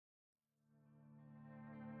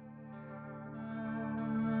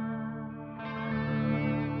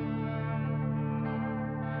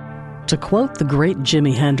To quote the great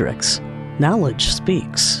Jimi Hendrix, knowledge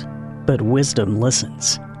speaks, but wisdom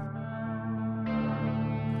listens.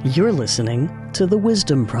 You're listening to The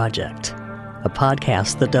Wisdom Project, a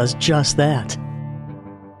podcast that does just that.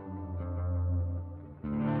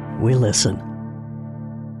 We listen.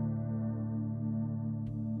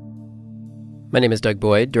 My name is Doug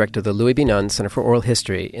Boyd, director of the Louis B. Nunn Center for Oral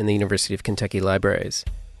History in the University of Kentucky Libraries.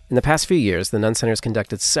 In the past few years, the Nunn Center has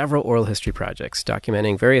conducted several oral history projects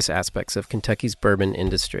documenting various aspects of Kentucky's bourbon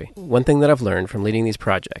industry. One thing that I've learned from leading these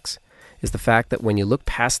projects is the fact that when you look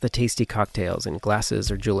past the tasty cocktails in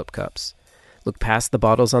glasses or julep cups, look past the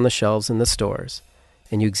bottles on the shelves in the stores,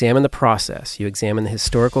 and you examine the process, you examine the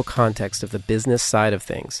historical context of the business side of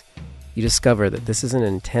things, you discover that this is an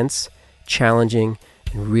intense, challenging,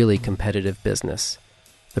 and really competitive business.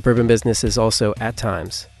 The bourbon business is also, at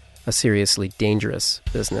times, a seriously dangerous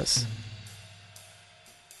business.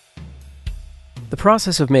 The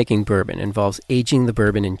process of making bourbon involves aging the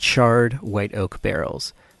bourbon in charred white oak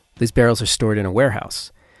barrels. These barrels are stored in a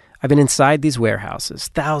warehouse. I've been inside these warehouses,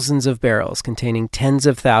 thousands of barrels containing tens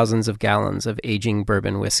of thousands of gallons of aging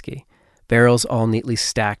bourbon whiskey, barrels all neatly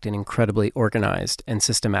stacked in incredibly organized and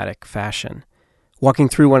systematic fashion. Walking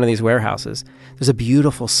through one of these warehouses, there's a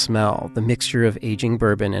beautiful smell, the mixture of aging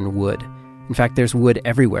bourbon and wood. In fact, there's wood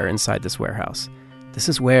everywhere inside this warehouse. This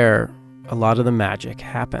is where a lot of the magic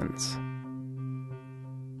happens.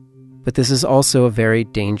 But this is also a very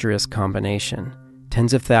dangerous combination.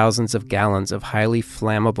 Tens of thousands of gallons of highly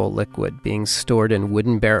flammable liquid being stored in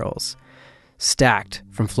wooden barrels, stacked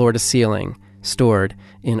from floor to ceiling, stored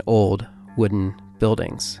in old wooden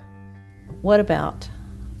buildings. What about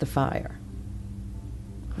the fire?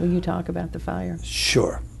 Will you talk about the fire?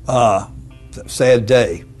 Sure. Sad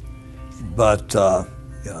day, but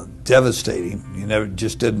devastating. You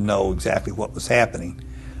just didn't know exactly what was happening.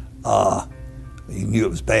 You knew it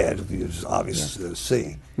was bad. It was obvious to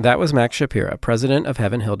see. That was Max Shapira, president of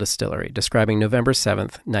Heaven Hill Distillery, describing November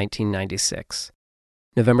 7th, 1996.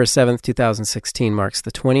 November 7th, 2016 marks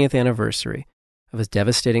the 20th anniversary of a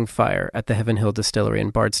devastating fire at the Heaven Hill Distillery in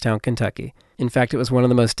Bardstown, Kentucky. In fact, it was one of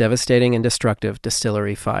the most devastating and destructive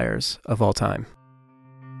distillery fires of all time.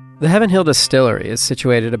 The Heaven Hill Distillery is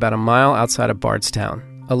situated about a mile outside of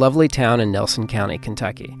Bardstown, a lovely town in Nelson County,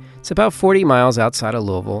 Kentucky. It's about 40 miles outside of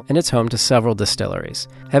Louisville, and it's home to several distilleries.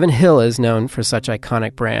 Heaven Hill is known for such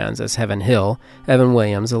iconic brands as Heaven Hill, Evan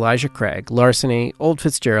Williams, Elijah Craig, Larceny, Old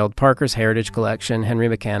Fitzgerald, Parker's Heritage Collection, Henry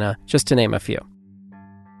McKenna, just to name a few.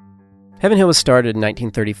 Heaven Hill was started in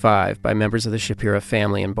 1935 by members of the Shapira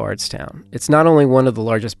family in Bardstown. It's not only one of the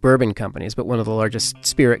largest bourbon companies, but one of the largest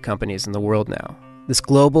spirit companies in the world now. This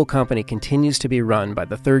global company continues to be run by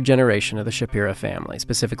the third generation of the Shapira family,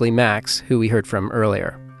 specifically Max, who we heard from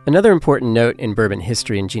earlier. Another important note in bourbon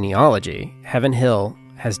history and genealogy, Heaven Hill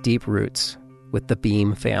has deep roots with the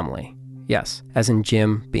Beam family. Yes, as in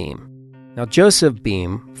Jim Beam. Now, Joseph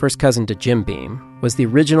Beam, first cousin to Jim Beam, was the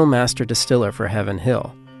original master distiller for Heaven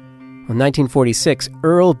Hill. In 1946,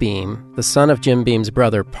 Earl Beam, the son of Jim Beam's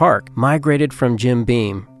brother Park, migrated from Jim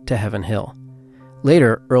Beam to Heaven Hill.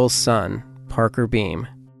 Later, Earl's son, Parker Beam,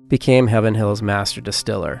 became Heaven Hill's master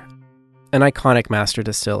distiller. An iconic master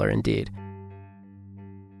distiller indeed.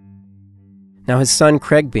 Now his son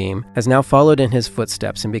Craig Beam has now followed in his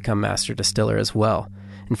footsteps and become master distiller as well.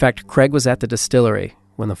 In fact, Craig was at the distillery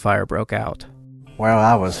when the fire broke out. Well,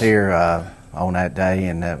 I was here on that day,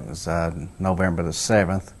 and that was November the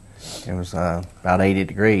 7th. It was about 80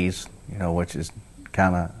 degrees, which is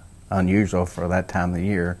kind of unusual for that time of the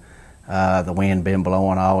year. The wind been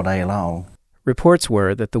blowing all day long. Reports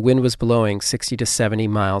were that the wind was blowing 60 to 70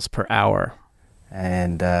 miles per hour.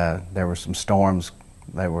 And there were some storms.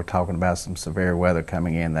 They were talking about some severe weather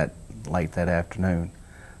coming in late that afternoon.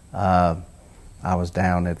 I was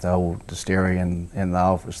down at the old distillery in the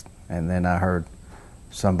office, and then I heard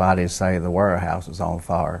somebody say the warehouse was on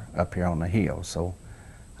fire up here on the hill. So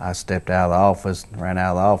I stepped out of the office, ran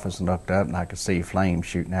out of the office and looked up, and I could see flames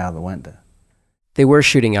shooting out of the window. They were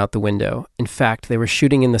shooting out the window. In fact, they were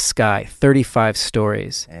shooting in the sky, 35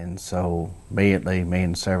 stories. And so immediately, me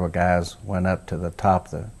and several guys went up to the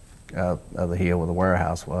top of the hill where the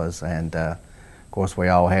warehouse was, and of course we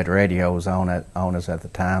all had radios on us at the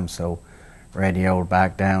time, so radioed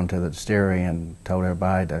back down to the distillery and told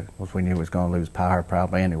everybody because we knew we was going to lose power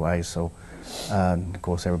probably anyway, so of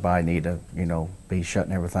course everybody needed to be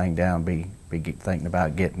shutting everything down, be thinking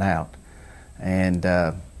about getting out, and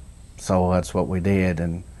so that's what we did.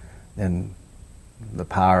 And then the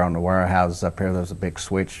power on the warehouses up here, there's a big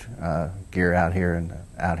switch gear out here in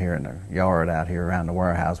the yard out here around the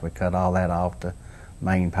warehouse. We cut all that off, the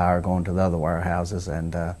main power going to the other warehouses,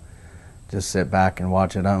 and just sit back and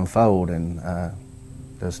watch it unfold, and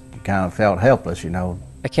just kind of felt helpless, you know.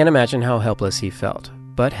 I can't imagine how helpless he felt,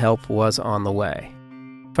 but help was on the way.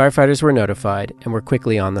 Firefighters were notified and were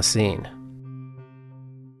quickly on the scene.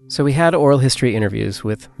 So we had oral history interviews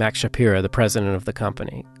with Max Shapira, the president of the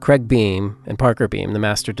company, Craig Beam and Parker Beam, the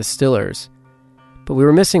master distillers. But we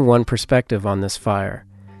were missing one perspective on this fire.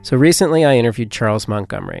 So recently I interviewed Charles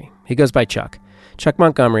Montgomery. He goes by Chuck. Chuck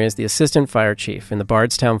Montgomery is the assistant fire chief in the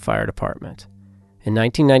Bardstown Fire Department. In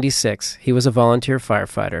 1996, he was a volunteer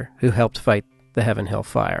firefighter who helped fight the Heaven Hill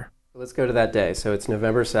fire. Let's go to that day. So it's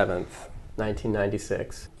November 7th,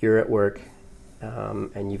 1996. You're at work.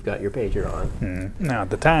 And you've got your pager on. Now, at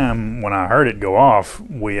the time when I heard it go off,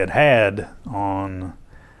 we had on,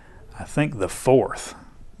 I think, the 4th,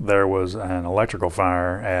 there was an electrical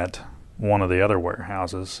fire at one of the other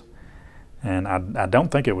warehouses. And I don't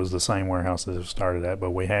think it was the same warehouse that it started at, but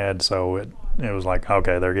we had, so it was like,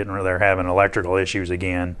 okay, they're having electrical issues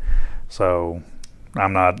again. So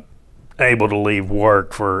I'm not able to leave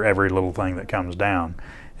work for every little thing that comes down.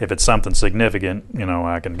 If it's something significant, you know,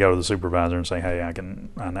 I can go to the supervisor and say, hey,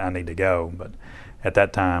 I need to go. But at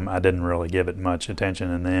that time, I didn't really give it much attention.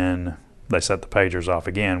 And then they set the pagers off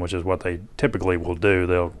again, which is what they typically will do.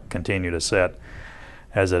 They'll continue to set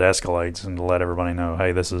as it escalates and to let everybody know,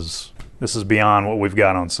 hey, this is beyond what we've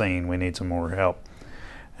got on scene. We need some more help.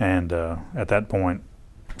 And at that point,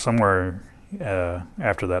 somewhere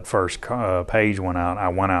after that first page went out, I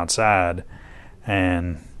went outside,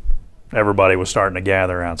 and everybody was starting to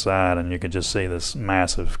gather outside, and you could just see this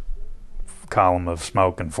massive column of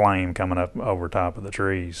smoke and flame coming up over top of the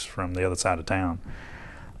trees from the other side of town.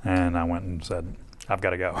 And I went and said, I've got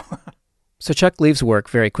to go. So Chuck leaves work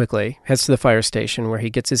very quickly, heads to the fire station where he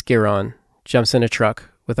gets his gear on, jumps in a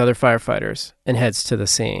truck with other firefighters, and heads to the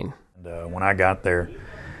scene. And, when I got there,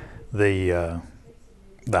 the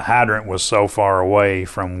hydrant was so far away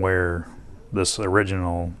from where this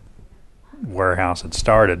original warehouse had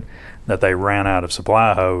started that they ran out of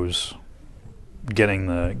supply hose getting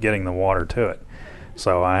the water to it.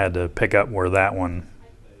 So I had to pick up where that one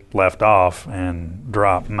left off and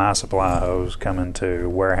drop my supply hose coming to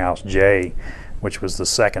warehouse J, which was the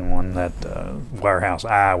second one. That warehouse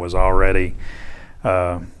I was already,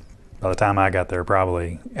 by the time I got there,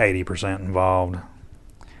 probably 80% involved.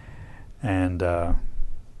 And I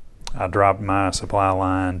dropped my supply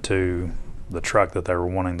line to the truck that they were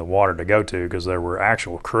wanting the water to go to, because there were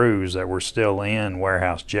actual crews that were still in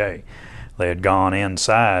warehouse J. They had gone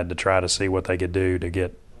inside to try to see what they could do to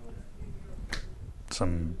get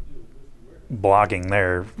some blocking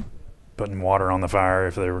there, putting water on the fire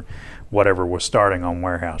if there were whatever was starting on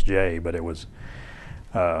warehouse J, but it was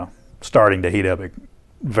starting to heat up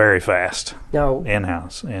very fast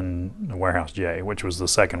in-house in warehouse J, which was the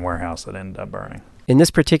second warehouse that ended up burning. In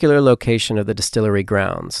this particular location of the distillery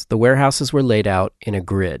grounds, the warehouses were laid out in a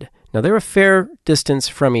grid. Now, they were a fair distance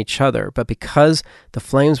from each other, but because the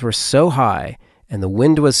flames were so high and the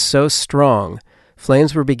wind was so strong,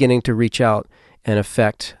 flames were beginning to reach out and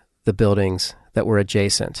affect the buildings that were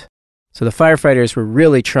adjacent. So the firefighters were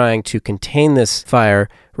really trying to contain this fire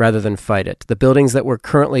rather than fight it. The buildings that were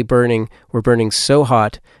currently burning were burning so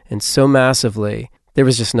hot and so massively, there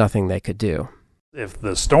was just nothing they could do. If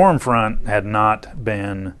the storm front had not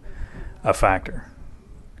been a factor,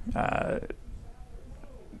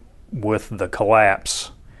 with the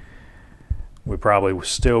collapse, we probably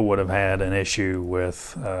still would have had an issue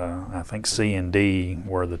with, I think C and D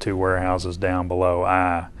were the two warehouses down below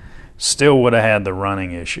I. Still would have had the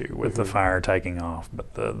running issue with the fire taking off,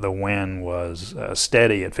 but the wind was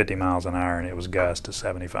steady at 50 miles an hour, and it was gust to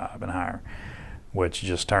 75 and higher, which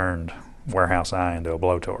just turned warehouse I into a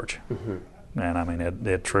blowtorch. And I mean,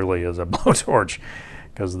 it truly is a blowtorch,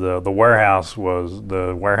 because the warehouses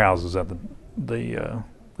at the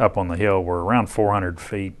up on the hill were around 400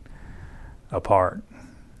 feet apart,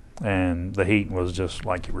 and the heat was just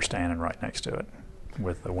like you were standing right next to it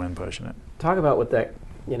with the wind pushing it. Talk about what that,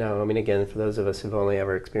 I mean, again, for those of us who've only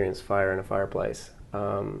ever experienced fire in a fireplace,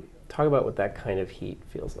 talk about what that kind of heat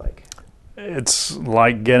feels like. It's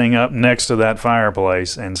like getting up next to that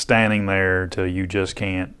fireplace and standing there till you just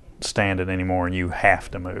can't stand it anymore and you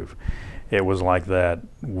have to move. It was like that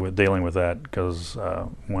with dealing with that, because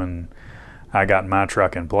when I got my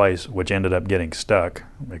truck in place, which ended up getting stuck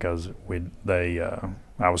because I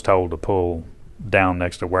was told to pull down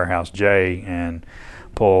next to warehouse J and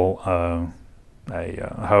pull a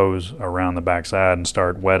hose around the backside and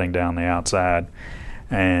start wetting down the outside.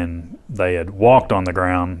 And they had walked on the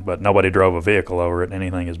ground, but nobody drove a vehicle over it,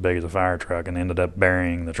 anything as big as a fire truck, and ended up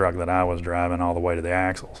burying the truck that I was driving all the way to the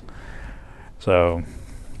axles. So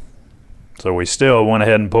So we still went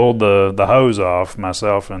ahead and pulled the hose off,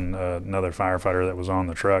 myself and another firefighter that was on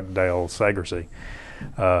the truck, Dale Segersey.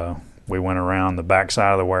 We went around the back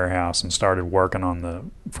side of the warehouse and started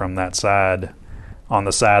working from that side, on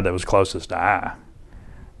the side that was closest to I.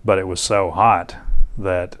 But it was so hot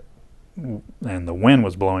and the wind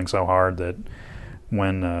was blowing so hard that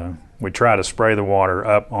when we tried to spray the water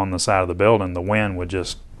up on the side of the building, the wind would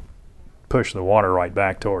just push the water right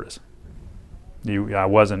back toward us. I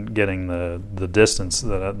wasn't getting the distance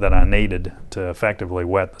that I needed to effectively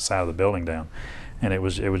wet the side of the building down, and it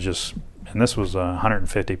was just, and this was a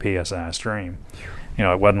 150 psi stream. You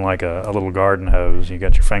know, it wasn't like a little garden hose. You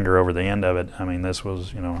got your finger over the end of it. I mean, this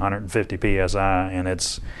was 150 psi, and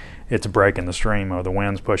it's breaking the stream, or the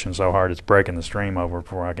wind's pushing so hard it's breaking the stream over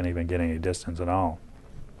before I can even get any distance at all.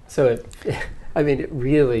 So it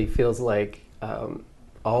really feels like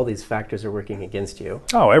all these factors are working against you.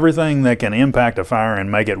 Oh, everything that can impact a fire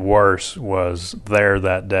and make it worse was there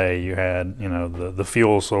that day. You had, the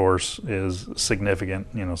fuel source is significant.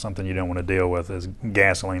 Something you don't want to deal with is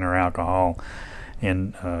gasoline or alcohol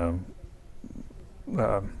in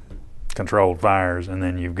controlled fires. And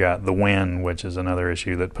then you've got the wind, which is another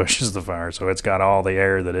issue that pushes the fire. So it's got all the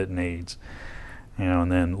air that it needs,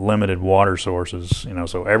 and then limited water sources,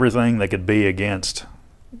 so everything that could be against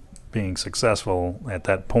being successful at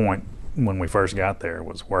that point when we first got there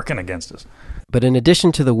was working against us. But in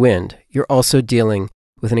addition to the wind, you're also dealing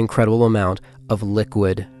with an incredible amount of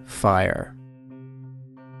liquid fire.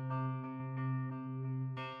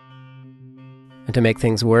 And to make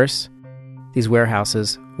things worse, these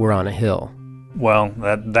warehouses were on a hill. Well,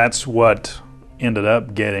 that's what ended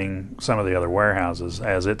up getting some of the other warehouses.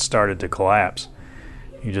 As it started to collapse,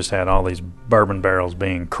 you just had all these bourbon barrels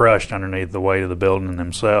being crushed underneath the weight of the building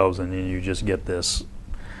themselves, and then you just get this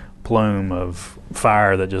plume of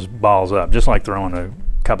fire that just balls up, just like throwing a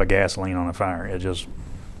cup of gasoline on a fire. It just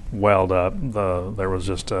welled up. There was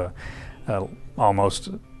just almost,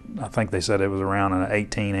 I think they said it was around an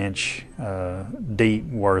 18-inch deep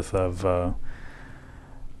worth of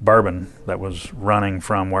bourbon that was running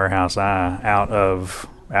from Warehouse I out of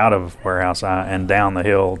Warehouse I and down the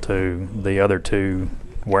hill to the other two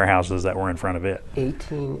warehouses that were in front of it.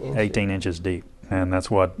 18 inches deep. And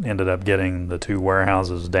that's what ended up getting the two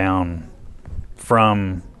warehouses down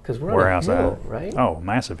from Warehouse I. Right? Oh,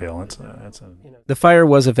 massive hill. The fire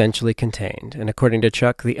was eventually contained, and according to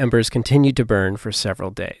Chuck, the embers continued to burn for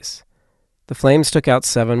several days. The flames took out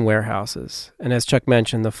 7 warehouses, and as Chuck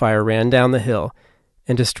mentioned, the fire ran down the hill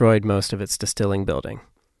and destroyed most of its distilling building.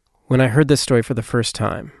 When I heard this story for the first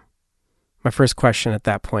time, my first question at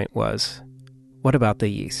that point was, what about the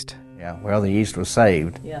yeast? Yeah, well, the yeast was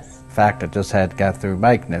saved. Yes. In fact, I just had got through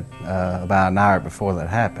making it about an hour before that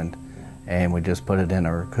happened, and we just put it in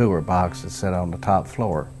a cooler box that sat on the top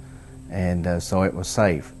floor, and so it was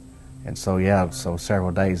safe. And so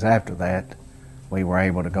several days after that, we were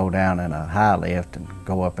able to go down in a high lift and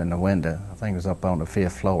go up in the window. I think it was up on the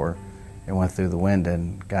 5th floor, and went through the window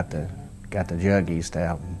and got the jug yeast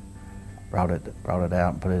out and brought it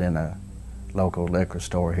out and put it in a local liquor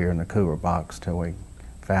store here in the cooler box till we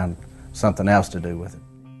found something else to do with it.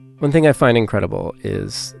 One thing I find incredible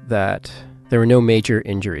is that there were no major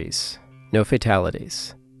injuries, no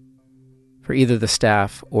fatalities, for either the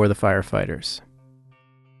staff or the firefighters.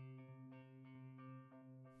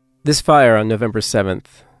 This fire on November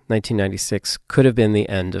 7th, 1996, could have been the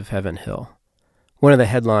end of Heaven Hill. One of the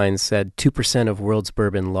headlines said, 2% of world's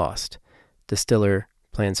bourbon lost. Distiller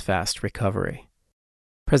plans fast recovery.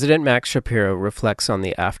 President Max Shapiro reflects on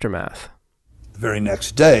the aftermath. The very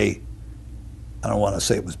next day, I don't want to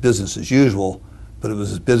say it was business as usual, but it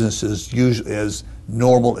was as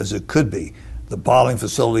normal as it could be. The bottling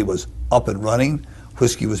facility was up and running.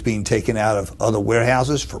 Whiskey was being taken out of other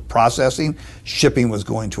warehouses for processing. Shipping was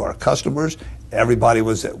going to our customers. Everybody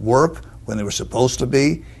was at work when they were supposed to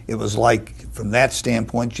be. It was like, from that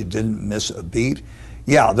standpoint, you didn't miss a beat.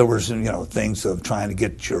 Yeah, there was things of trying to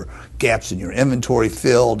get your gaps in your inventory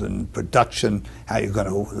filled and production, how you're going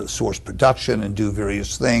to source production and do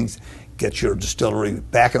various things, get your distillery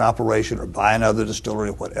back in operation or buy another distillery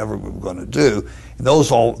or whatever we were going to do. And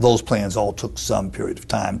those plans all took some period of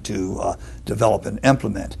time to develop and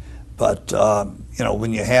implement. But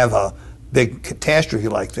when you have a big catastrophe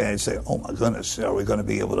like that, you say, oh my goodness, are we going to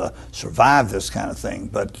be able to survive this kind of thing?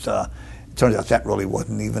 But it turns out that really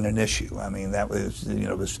wasn't even an issue. I mean, that was,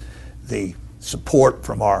 was the support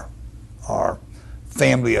from our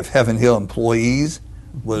family of Heaven Hill employees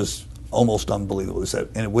was almost unbelievable.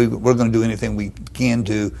 And we're going to do anything we can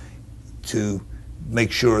do to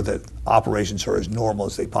make sure that operations are as normal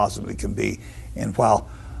as they possibly can be. And while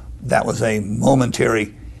that was a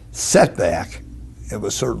momentary setback, it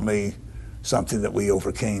was certainly something that we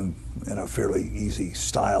overcame in a fairly easy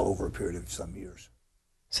style over a period of some years.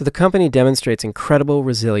 So the company demonstrates incredible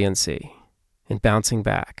resiliency in bouncing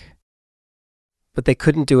back. But they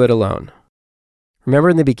couldn't do it alone. Remember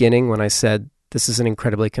in the beginning when I said this is an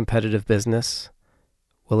incredibly competitive business?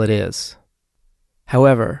 Well, it is.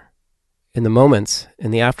 However, in the moments,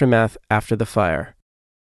 in the aftermath after the fire,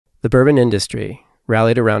 the bourbon industry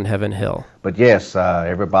rallied around Heaven Hill. But yes,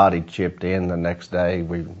 everybody chipped in the next day.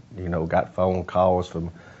 We, got phone calls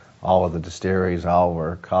from all of the distilleries, all of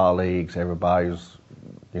our colleagues. Everybody was,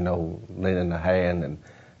 lending a hand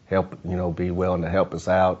and be willing to help us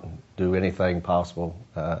out and do anything possible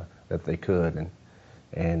that they could.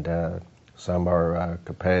 And some of our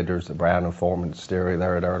competitors, the Brown and Foreman Distillery,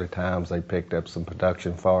 there at early times, they picked up some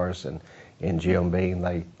production for us, and in Jim Beam,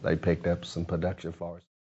 they picked up some production for us.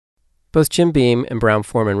 Both Jim Beam and Brown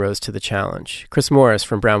Foreman rose to the challenge. Chris Morris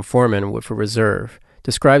from Brown Foreman Woodford Reserve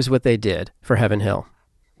describes what they did for Heaven Hill.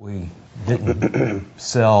 We didn't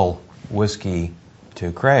sell whiskey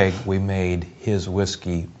to Craig. We made his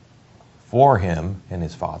whiskey for him and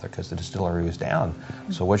his father because the distillery was down.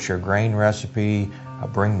 So what's your grain recipe?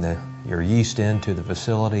 Bring your yeast into the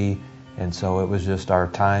facility. And so it was just our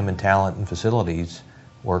time and talent and facilities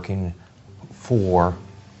working for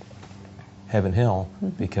Heaven Hill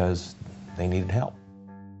because they needed help.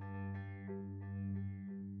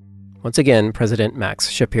 Once again, President Max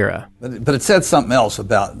Shapira. But it said something else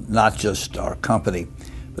about not just our company,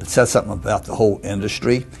 but it said something about the whole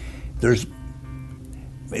industry. This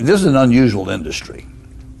is an unusual industry.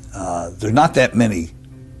 There's not that many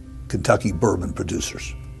Kentucky bourbon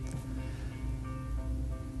producers.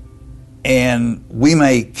 And we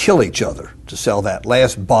may kill each other to sell that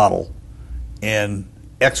last bottle in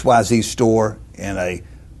XYZ store in a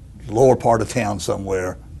lower part of town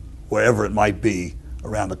somewhere, wherever it might be,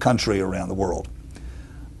 around the country, around the world.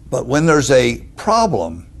 But when there's a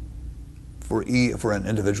problem for an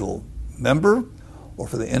individual member or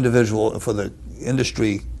for the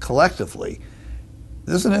industry collectively,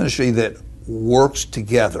 this is an industry that works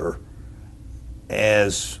together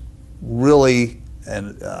as really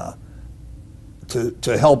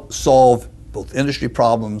to help solve both industry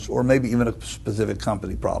problems or maybe even a specific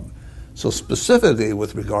company problem. So specifically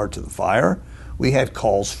with regard to the fire, we had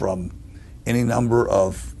calls from any number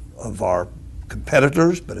of our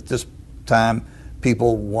competitors, but at this time,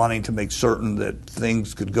 people wanting to make certain that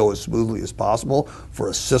things could go as smoothly as possible for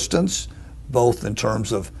assistance, both in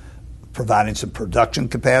terms of providing some production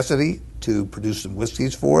capacity to produce some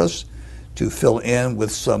whiskeys for us, to fill in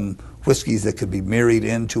with some whiskeys that could be married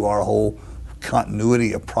into our whole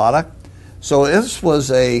continuity of product. So this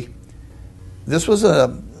was a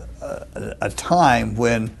time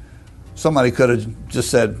when somebody could have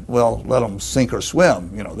just said, well, let them sink or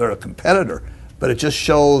swim. They're a competitor. But it just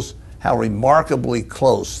shows how remarkably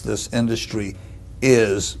close this industry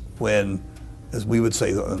is when, as we would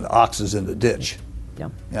say, the ox is in the ditch. Yeah.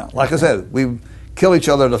 Like I said, we kill each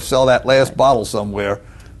other to sell that last bottle somewhere,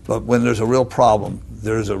 but when there's a real problem,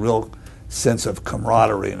 there's a real sense of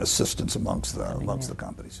camaraderie and assistance amongst the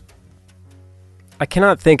companies. I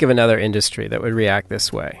cannot think of another industry that would react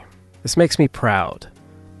this way. This makes me proud.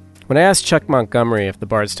 When I asked Chuck Montgomery if the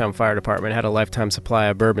Bardstown Fire Department had a lifetime supply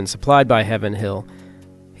of bourbon supplied by Heaven Hill,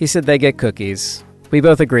 he said they get cookies. We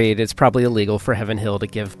both agreed it's probably illegal for Heaven Hill to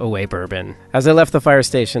give away bourbon. As I left the fire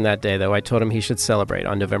station that day, though, I told him he should celebrate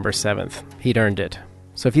on November 7th. He'd earned it.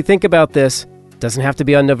 So if you think about this, it doesn't have to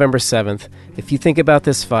be on November 7th. If you think about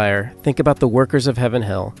this fire, think about the workers of Heaven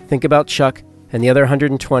Hill. Think about Chuck and the other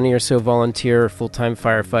 120 or so volunteer or full-time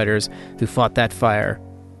firefighters who fought that fire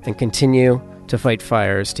and continue to fight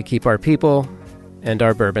fires to keep our people and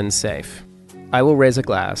our bourbon safe. I will raise a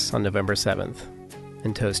glass on November 7th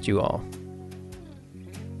and toast you all.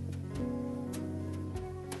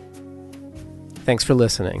 Thanks for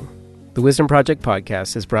listening. The Wisdom Project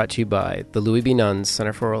podcast is brought to you by the Louis B. Nuns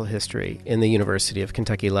Center for Oral History in the University of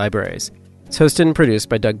Kentucky Libraries. It's hosted and produced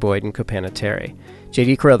by Doug Boyd and Copana Terry.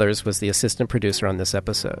 J.D. Carruthers was the assistant producer on this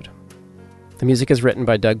episode. The music is written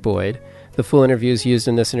by Doug Boyd. The full interviews used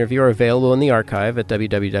in this interview are available in the archive at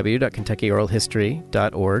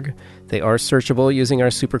www.KentuckyOralHistory.org. They are searchable using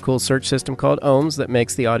our super cool search system called OHMS that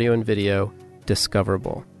makes the audio and video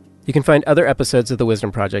discoverable. You can find other episodes of The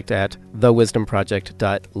Wisdom Project at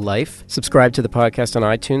thewisdomproject.life. Subscribe to the podcast on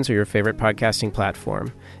iTunes or your favorite podcasting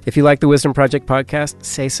platform. If you like The Wisdom Project podcast,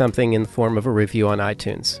 say something in the form of a review on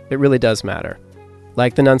iTunes. It really does matter.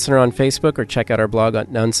 Like the Nun Center on Facebook or check out our blog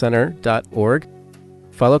at nuncenter.org.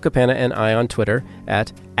 Follow Copana and I on Twitter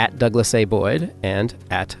at Douglas A. Boyd and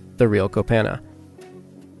at The Real Copana.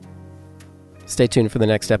 Stay tuned for the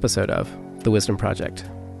next episode of The Wisdom Project.